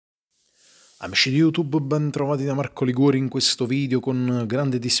Amici di YouTube, ben trovati da Marco Liguori. In questo video con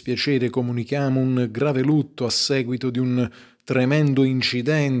grande dispiacere comunichiamo un grave lutto a seguito di un tremendo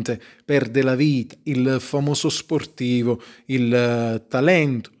incidente. Perde la vita il famoso sportivo, il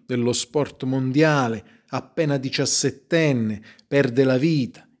talento dello sport mondiale, appena 17enne, perde la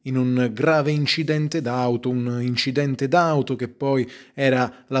vita in un grave incidente d'auto, un incidente d'auto che poi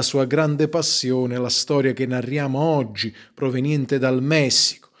era la sua grande passione, la storia che narriamo oggi, proveniente dal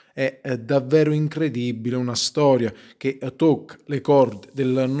Messico. È davvero incredibile, una storia che tocca le corde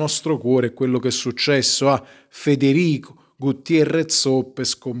del nostro cuore. Quello che è successo a Federico Gutiérrez Zoppe,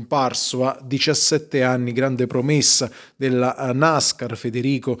 scomparso a 17 anni, grande promessa della Nascar.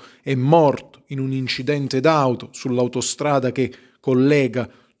 Federico è morto in un incidente d'auto sull'autostrada che collega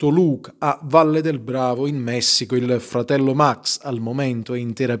Toluca a Valle del Bravo in Messico. Il fratello Max al momento è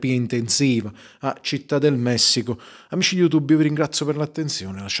in terapia intensiva a Città del Messico. Amici di YouTube, io vi ringrazio per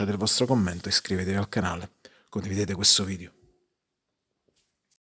l'attenzione, lasciate il vostro commento, iscrivetevi al canale, condividete questo video.